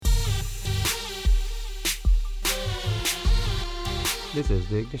This is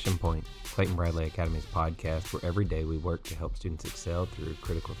The Ignition Point, Clayton-Bradley Academy's podcast where every day we work to help students excel through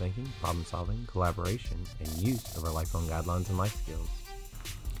critical thinking, problem solving, collaboration, and use of our lifelong guidelines and life skills.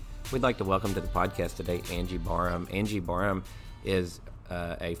 We'd like to welcome to the podcast today Angie Barham. Angie Barham is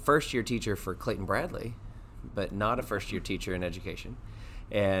a first-year teacher for Clayton-Bradley, but not a first-year teacher in education.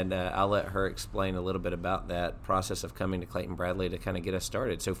 And I'll let her explain a little bit about that process of coming to Clayton-Bradley to kind of get us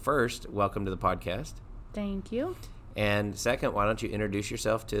started. So first, welcome to the podcast. Thank you. And second, why don't you introduce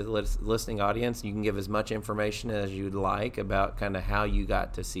yourself to the listening audience? You can give as much information as you'd like about kind of how you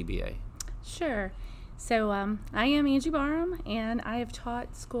got to CBA. Sure. So I am Angie Barham, and I have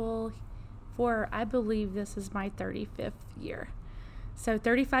taught school for, I believe this is my 35th year. So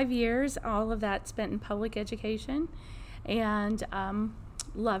 35 years, all of that spent in public education, and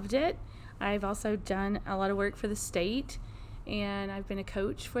loved it. I've also done a lot of work for the state, and I've been a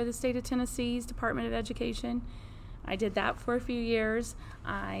coach for the state of Tennessee's Department of Education. I did that for a few years.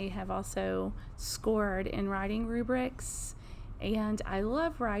 I have also scored in writing rubrics, and I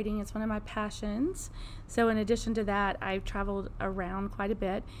love writing. It's one of my passions. So in addition to that, I've traveled around quite a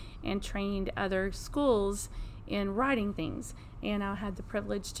bit and trained other schools in writing things. And I had the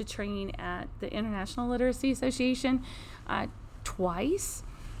privilege to train at the International Literacy Association twice,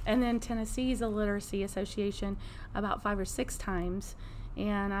 and then Tennessee's Literacy Association about 5 or 6 times.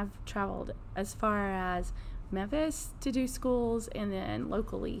 And I've traveled as far as Memphis to do schools, and then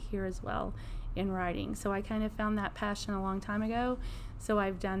locally here as well in writing. So I kind of found that passion a long time ago, so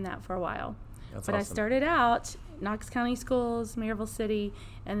I've done that for a while. That's but awesome. I started out Knox County Schools, Maryville City,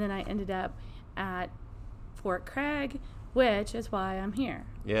 and then I ended up at Fort Craig, which is why I'm here.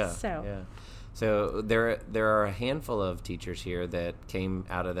 So there are a handful of teachers here that came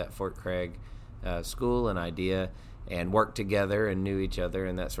out of that Fort Craig school and idea and worked together and knew each other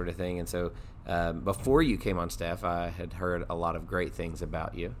and that sort of thing. And so before you came on staff, I had heard a lot of great things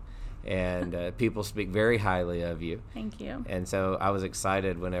about you, and people speak very highly of you. Thank you. And so I was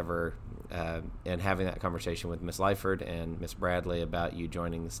excited whenever, and having that conversation with Miss Lyford and Miss Bradley about you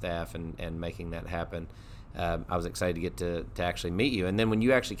joining the staff and making that happen. I was excited to get to actually meet you. And then when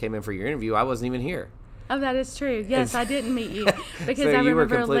you actually came in for your interview, I wasn't even here. Oh, that is true. Yes, I didn't meet you because So I you were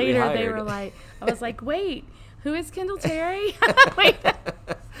remember completely later hired. they were like, I was like, wait, who is Kendall Terry? Wait,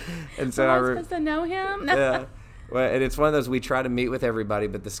 And so am I supposed to know him? No. Yeah. Well, and it's one of those, we try to meet with everybody,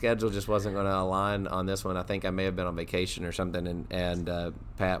 but the schedule just wasn't going to align on this one. I think I may have been on vacation or something, and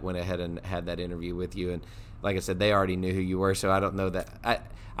Pat went ahead and had that interview with you. And like I said, they already knew who you were, so I don't know that.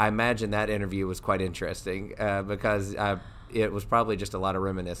 I imagine that interview was quite interesting because it was probably just a lot of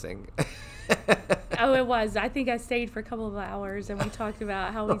reminiscing. Oh, it was. I think I stayed for a couple of hours, and we talked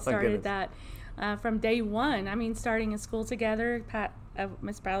about how we started that from day one. I mean, starting in school together. Pat,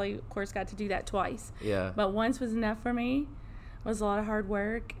 Miss Bradley, of course, got to do that twice. Yeah. But once was enough for me. It was a lot of hard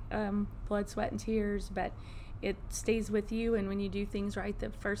work, blood, sweat, and tears, but it stays with you, and when you do things right the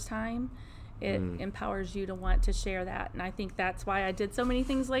first time, it empowers you to want to share that. And I think that's why I did so many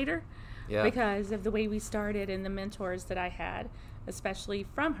things later, because of the way we started and the mentors that I had, especially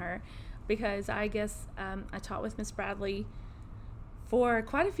from her. Because I guess I taught with Miss Bradley for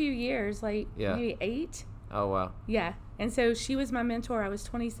quite a few years, maybe 8. Oh, wow. Yeah. And so she was my mentor. I was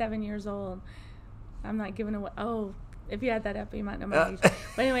 27 years old. I'm not giving away. Oh, if you had that up, you might know my age. But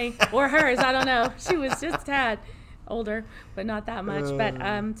anyway, or hers, I don't know. She was just a tad older, but not that much.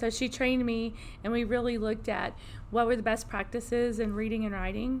 But so she trained me, and we really looked at what were the best practices in reading and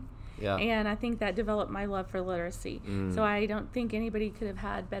writing. Yeah. And I think that developed my love for literacy. So I don't think anybody could have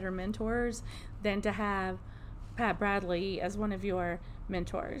had better mentors than to have Pat Bradley as one of your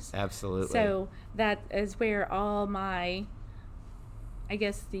mentors. Absolutely. So that is where all my, I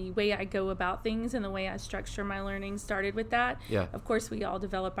guess, the way I go about things and the way I structure my learning started with that. Yeah. Of course, we all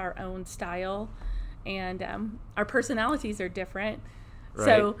develop our own style, and our personalities are different. Right.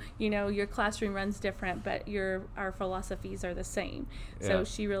 So, your classroom runs different, but our philosophies are the same. Yeah. So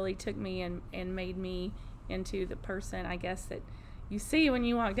she really took me and made me into the person, I guess, that you see when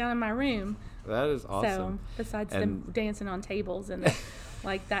you walk down in my room. That is awesome. So besides them dancing on tables and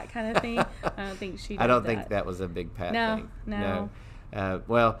like that kind of thing, I don't think she did I don't that. think that was a big Pat thing. No.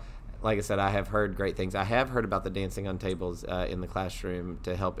 Well, like I said, I have heard great things. I have heard about the dancing on tables in the classroom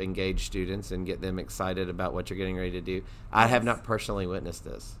to help engage students and get them excited about what you're getting ready to do. I have not personally witnessed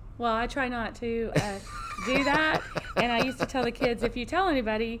this. Well, I try not to do that. And I used to tell the kids, if you tell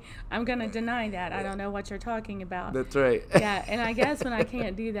anybody, I'm going to deny that. I don't know what you're talking about. That's right. Yeah, and I guess when I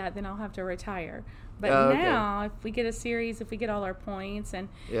can't do that, then I'll have to retire. But now, if we get a series, if we get all our points and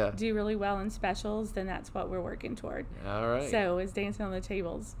do really well in specials, then that's what we're working toward. All right. So it's dancing on the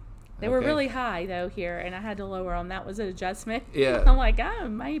tables. They were really high, though, here, and I had to lower them. That was an adjustment. Yeah. I'm like, I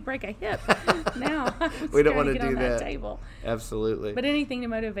might break a hip now. We don't want to get do on that that. table. Absolutely. But anything to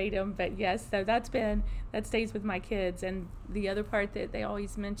motivate them. But, yes, so that stays with my kids. And the other part that they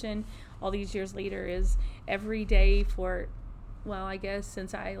always mention all these years later is every day I guess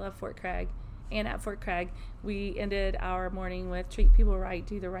since I left Fort Craig and at Fort Craig, we ended our morning with treat people right,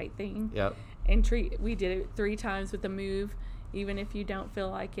 do the right thing. Yep. And we did it 3 times with the move. Even if you don't feel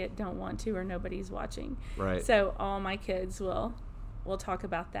like it, don't want to, or nobody's watching. Right. So all my kids will talk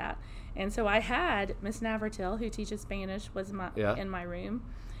about that. And so I had Miss Navratil, who teaches Spanish, in my room.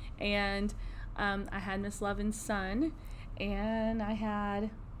 And I had Miss Lovin's son. And I had...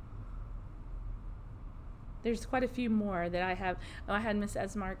 There's quite a few more that I have. I had Miss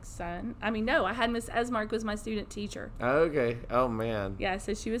Esmark's son. I had Miss Esmark was my student teacher. Okay. Oh, man. Yeah,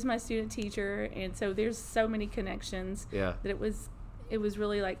 so she was my student teacher, and so there's so many connections that it was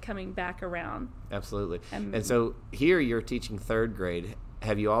really like coming back around. Absolutely. And so here you're teaching 3rd grade.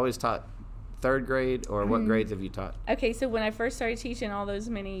 Have you always taught 3rd grade, or what grades have you taught? Okay, so when I first started teaching all those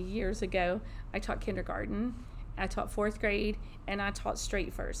many years ago, I taught kindergarten, I taught 4th grade, and I taught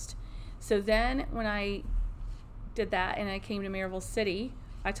straight first. So then when I did that and I came to Maryville City,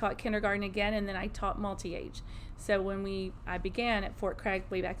 I taught kindergarten again, and then I taught multi-age. So when I began at Fort Craig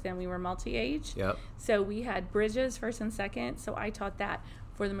way back then, we were multi-age. Yep. So we had bridges, 1st and 2nd. So I taught that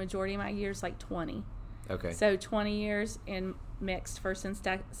for the majority of my years, like 20. Okay. So 20 years in mixed 1st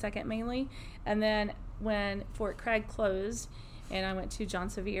and 2nd mainly. And then when Fort Craig closed and I went to John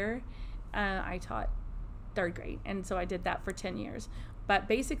Sevier, I taught 3rd grade. And so I did that for 10 years. But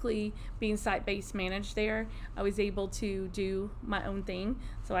basically, being site-based managed there, I was able to do my own thing.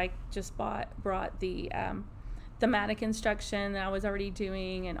 So I just brought the thematic instruction that I was already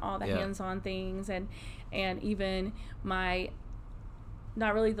doing, and all the hands-on things, and even my,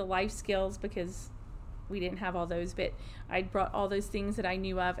 not really the life skills, because we didn't have all those, but I brought all those things that I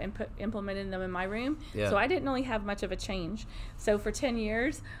knew of and implemented them in my room. Yeah. So I didn't really have much of a change. So for 10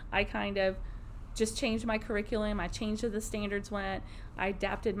 years, I kind of just changed my curriculum. I changed as the standards went. I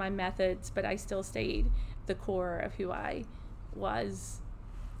adapted my methods, but I still stayed the core of who I was.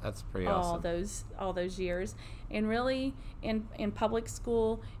 That's pretty awesome. All those years. And really, in public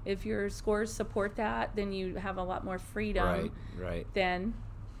school, if your scores support that, then you have a lot more freedom right. than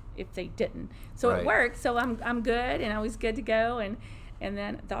if they didn't. So Right. It worked. So I'm good, and I was good to go. And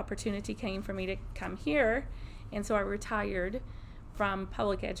then the opportunity came for me to come here, and so I retired from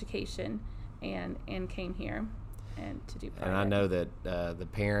public education and came here and to do private. And I know that the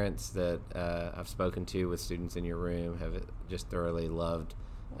parents that I've spoken to with students in your room have just thoroughly loved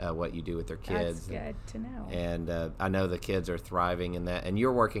what you do with their kids. That's good to know. And I know the kids are thriving in that. And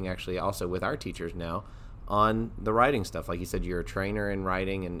you're working actually also with our teachers now on the writing stuff. Like you said, you're a trainer in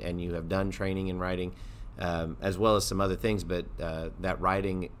writing, and you have done training in writing, as well as some other things. But that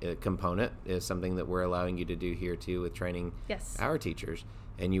writing component is something that we're allowing you to do here too with training our teachers.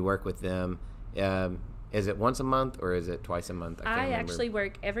 And you work with them. Is it once a month or is it twice a month? I actually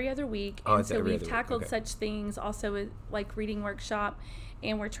work every other week. And so we've tackled such things also like reading workshop.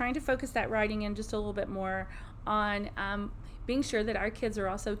 And we're trying to focus that writing in just a little bit more on being sure that our kids are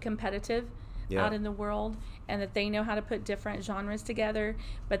also competitive out in the world, and that they know how to put different genres together,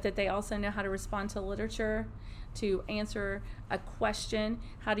 but that they also know how to respond to literature, to answer a question.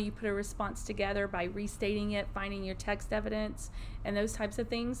 How do you put a response together? By restating it, finding your text evidence, and those types of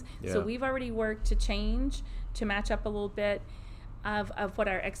things. So we've already worked to change, to match up a little bit of what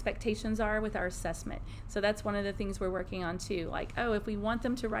our expectations are with our assessment. So that's one of the things we're working on too. Like, if we want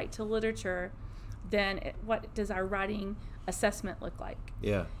them to write to literature, then what does our writing assessment look like?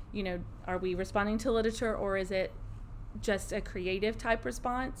 Yeah. Are we responding to literature, or is it just a creative type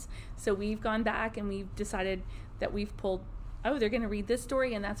response? So we've gone back and we've decided that we've pulled, they're going to read this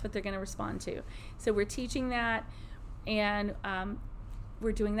story and that's what they're going to respond to. So we're teaching that, and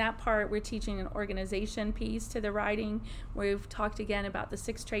we're doing that part. We're teaching an organization piece to the writing. We've talked again about the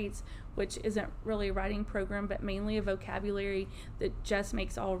 6 traits, which isn't really a writing program, but mainly a vocabulary that just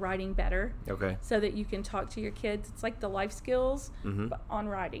makes all writing better. Okay. So that you can talk to your kids. It's like the life skills, but on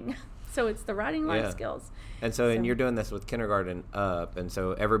writing. So it's the writing life skills. And so, and you're doing this with kindergarten up, and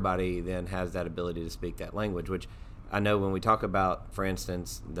so everybody then has that ability to speak that language, which I know when we talk about, for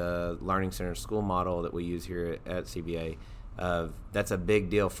instance, the Learning Center school model that we use here at CBA, that's a big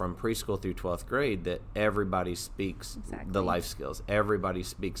deal from preschool through 12th grade, that everybody speaks the life skills. Everybody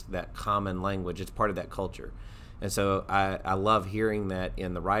speaks that common language. It's part of that culture. And so I love hearing that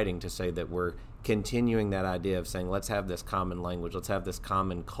in the writing, to say that we're continuing that idea of saying, let's have this common language, let's have this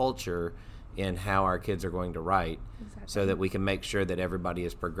common culture, in how our kids are going to write, Exactly. so that we can make sure that everybody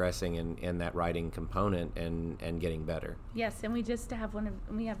is progressing in that writing component and getting better. Yes, and we just have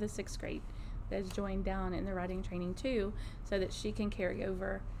we have the 6th grade that's joined down in the writing training too, so that she can carry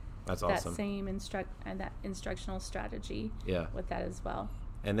over That's that awesome. same that instructional strategy with that as well.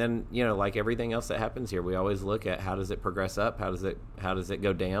 And then, like everything else that happens here, we always look at how does it progress up, how does it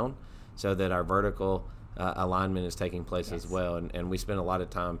go down, so that our vertical alignment is taking place as well. And we spend a lot of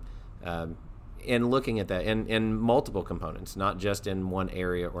time in looking at that in multiple components, not just in one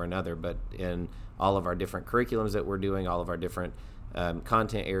area or another, but in all of our different curriculums that we're doing, all of our different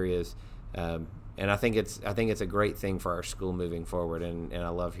content areas. And I think it's a great thing for our school moving forward, and I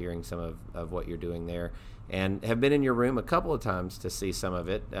love hearing some of what you're doing there, and have been in your room a couple of times to see some of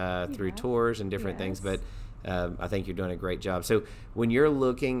it through tours and different things, but I think you're doing a great job. So when you're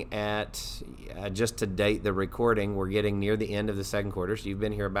looking at, just to date the recording, we're getting near the end of the 2nd quarter, so you've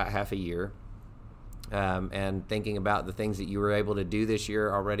been here about half a year, and thinking about the things that you were able to do this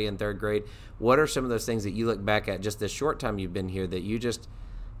year already in 3rd grade. What are some of those things that you look back at just this short time you've been here that you just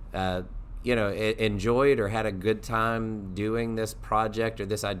enjoyed or had a good time doing this project or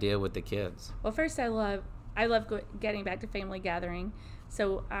this idea with the kids? Well, first, I love getting back to family gathering.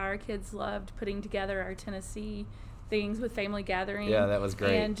 So our kids loved putting together our Tennessee things with family gathering. Yeah, that was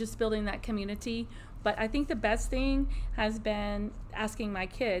great. And just building that community. But I think the best thing has been asking my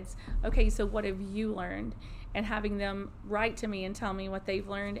kids, okay, so what have you learned? And having them write to me and tell me what they've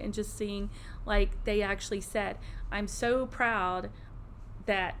learned, and just seeing, like they actually said, I'm so proud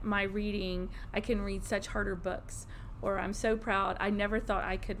that my reading, I can read such harder books, or I'm so proud, I never thought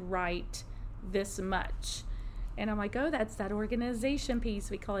I could write this much. And I'm like, oh, that's that organization piece.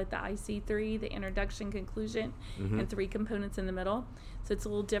 We call it the IC3, the introduction, conclusion, and 3 components in the middle. So it's a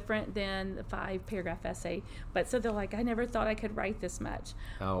little different than the 5-paragraph essay. But so they're like, I never thought I could write this much.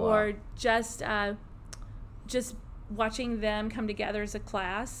 Oh, wow. Or just watching them come together as a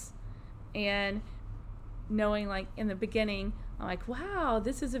class, and knowing, like in the beginning, I'm like, wow,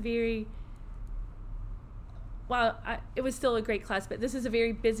 this is a very, it was still a great class, but this is a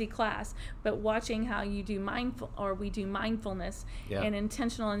very busy class. But watching how you do we do mindfulness and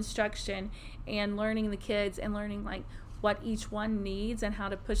intentional instruction, and learning the kids and learning like what each one needs and how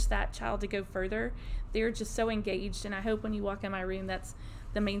to push that child to go further, they're just so engaged. And I hope when you walk in my room, that's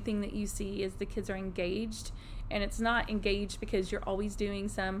the main thing that you see, is the kids are engaged. And it's not engaged because you're always doing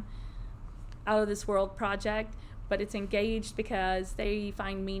some out of this world project, but it's engaged because they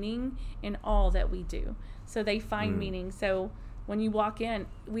find meaning in all that we do. So they find meaning. So when you walk in,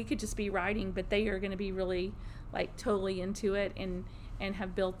 we could just be writing, but they are going to be really like totally into it and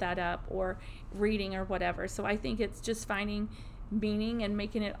have built that up, or reading or whatever. So I think it's just finding meaning and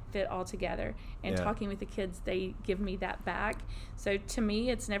making it fit all together, and talking with the kids, they give me that back. So to me,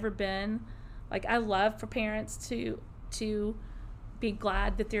 it's never been like, I love for parents to be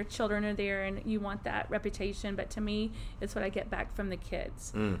glad that their children are there, and you want that reputation, but to me, it's what I get back from the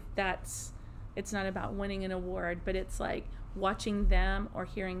kids. It's not about winning an award, but it's like watching them or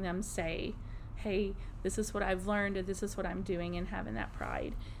hearing them say, hey, this is what I've learned, or this is what I'm doing, and having that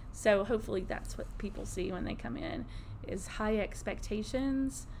pride. So hopefully that's what people see when they come in, is high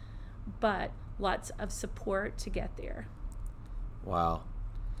expectations, but lots of support to get there. Wow.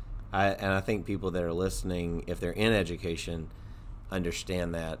 And I think people that are listening, if they're in education,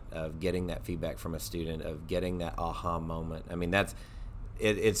 understand that, of getting that feedback from a student, of getting that aha moment. I mean,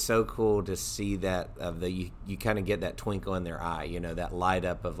 it's so cool to see that, you kind of get that twinkle in their eye, that light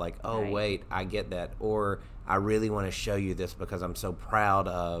up of like, oh, right, wait, I get that. Or I really want to show you this because I'm so proud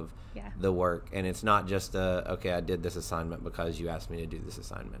of the work. And it's not just okay, I did this assignment because you asked me to do this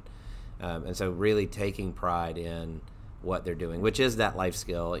assignment. And so really taking pride in what they're doing, which is that life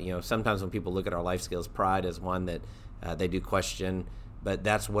skill. Sometimes when people look at our life skills, pride is one that they do question, but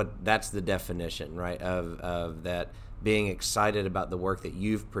that's the definition, right, of that, being excited about the work that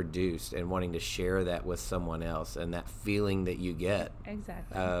you've produced and wanting to share that with someone else, and that feeling that you get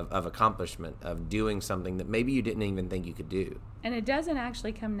of accomplishment, of doing something that maybe you didn't even think you could do. And it doesn't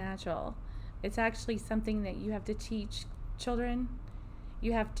actually come natural. It's actually something that you have to teach children.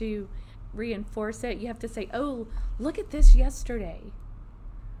 You have to reinforce it. You have to say, oh, look at this yesterday.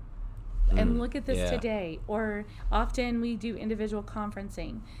 And look at this today. Or often we do individual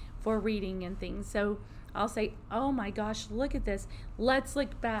conferencing for reading and things. So I'll say, oh my gosh, look at this. Let's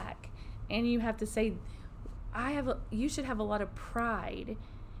look back. And you have to say, you should have a lot of pride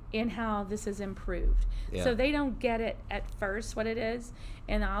in how this has improved. So they don't get it at first what it is.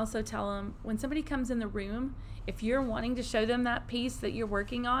 And I also tell them, when somebody comes in the room, if you're wanting to show them that piece that you're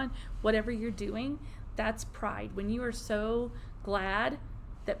working on, whatever you're doing, that's pride. When you are so glad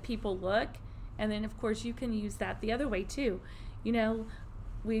that people look. And then, of course, you can use that the other way, too. You know,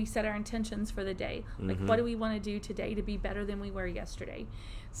 we set our intentions for the day. Like, what do we want to do today to be better than we were yesterday?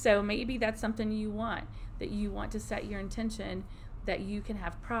 So maybe that's something you want, that you want to set your intention, that you can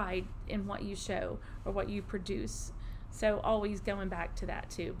have pride in what you show or what you produce. So always going back to that,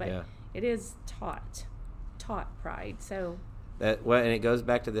 too. But it is taught pride. So and it goes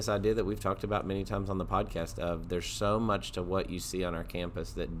back to this idea that we've talked about many times on the podcast of there's so much to what you see on our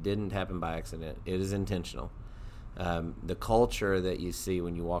campus that didn't happen by accident. It is intentional. The culture that you see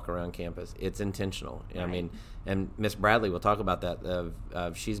when you walk around campus, it's intentional. Right. I mean, and Miss Bradley will talk about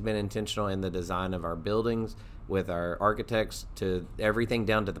that. She's been intentional in the design of our buildings with our architects, to everything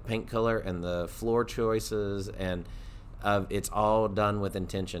down to the paint color and the floor choices, and it's all done with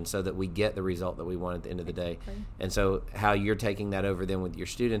intention so that we get the result that we want at the end of the day. And so how you're taking that over then with your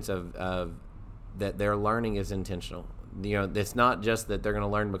students of that their learning is intentional. You know, it's not just that they're going to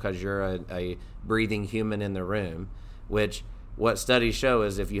learn because you're a breathing human in the room, which what studies show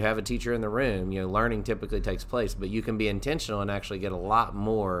is if you have a teacher in the room, you know, learning typically takes place, but you can be intentional and actually get a lot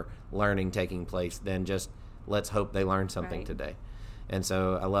more learning taking place than just let's hope they learn something today. And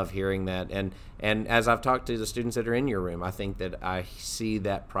so I love hearing that. And as I've talked to the students that are in your room, I think that I see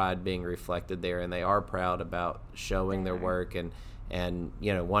that pride being reflected there, and they are proud about showing their work and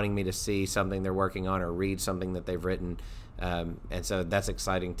you know, wanting me to see something they're working on or read something that they've written. And so that's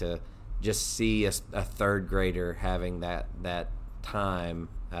exciting to just see a third grader having that time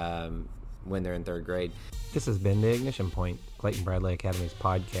when they're in third grade. This has been The Ignition Point, Clayton-Bradley Academy's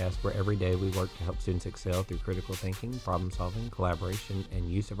podcast, where every day we work to help students excel through critical thinking, problem solving, collaboration,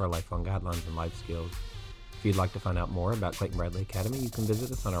 and use of our lifelong guidelines and life skills. If you'd like to find out more about Clayton-Bradley Academy, you can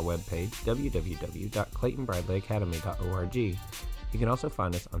visit us on our webpage, www.claytonbradleyacademy.org. You can also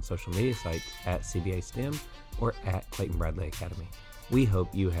find us on social media sites at CBA STEM or at Clayton-Bradley Academy. We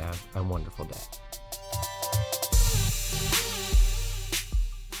hope you have a wonderful day.